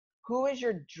who is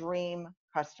your dream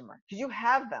customer? Because you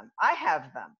have them. I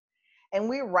have them. And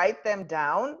we write them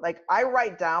down. Like I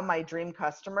write down my dream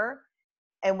customer.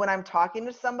 And when I'm talking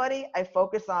to somebody, I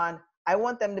focus on, I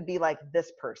want them to be like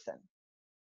this person.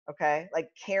 Okay. Like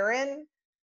Karen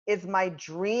is my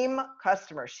dream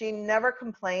customer. She never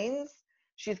complains.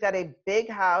 She's got a big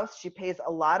house. She pays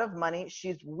a lot of money.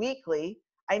 She's weekly.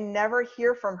 I never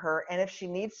hear from her. And if she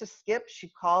needs to skip,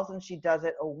 she calls and she does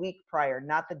it a week prior,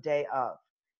 not the day of.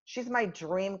 She's my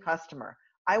dream customer.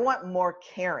 I want more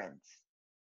Karens.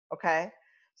 Okay.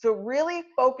 So really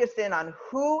focus in on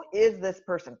who is this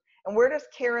person and where does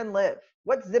Karen live?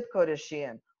 What zip code is she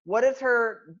in? What is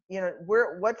her,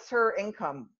 what's her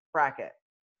income bracket?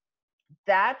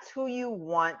 That's who you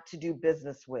want to do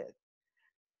business with.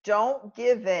 Don't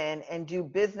give in and do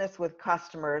business with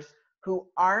customers who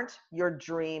aren't your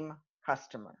dream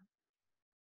customer.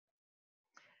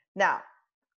 Now,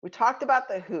 we talked about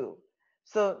the who.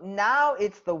 So now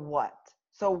it's the what.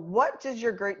 So what does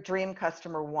your great dream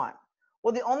customer want?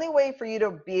 Well, the only way for you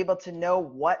to be able to know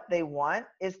what they want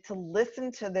is to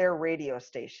listen to their radio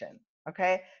station.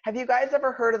 Okay. Have you guys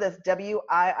ever heard of this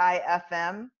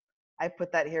WIIFM? I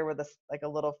put that here with like a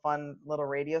little fun little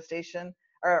radio station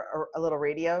or a little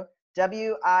radio.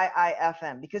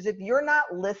 WIIFM. Because if you're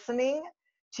not listening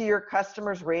to your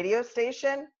customer's radio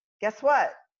station, guess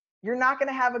what? You're not going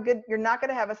to have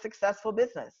a successful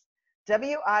business.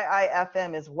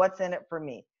 WIIFM is what's in it for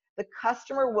me. The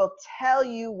customer will tell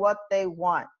you what they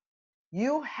want.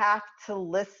 You have to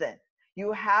listen.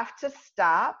 You have to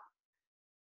stop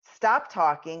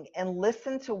talking and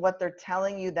listen to what they're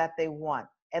telling you that they want.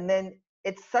 And then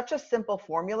it's such a simple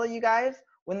formula, you guys.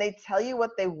 When they tell you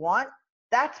what they want,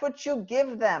 that's what you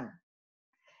give them.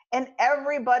 And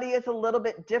everybody is a little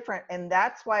bit different. And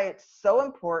that's why it's so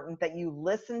important that you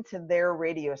listen to their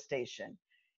radio station.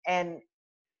 And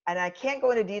I can't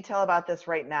go into detail about this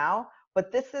right now, but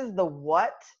this is the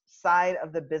what side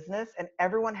of the business, and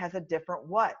everyone has a different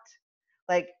what.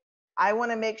 Like, I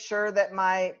want to make sure that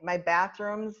my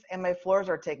bathrooms and my floors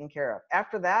are taken care of.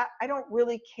 After that, I don't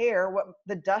really care what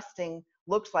the dusting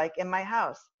looks like in my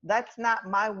house. That's not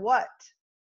my what,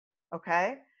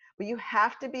 okay? But you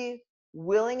have to be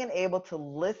willing and able to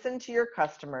listen to your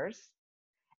customers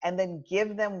and then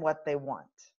give them what they want.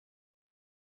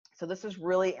 So this is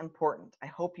really important. I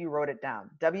hope you wrote it down.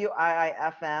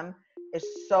 WIIFM is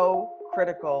so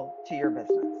critical to your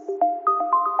business.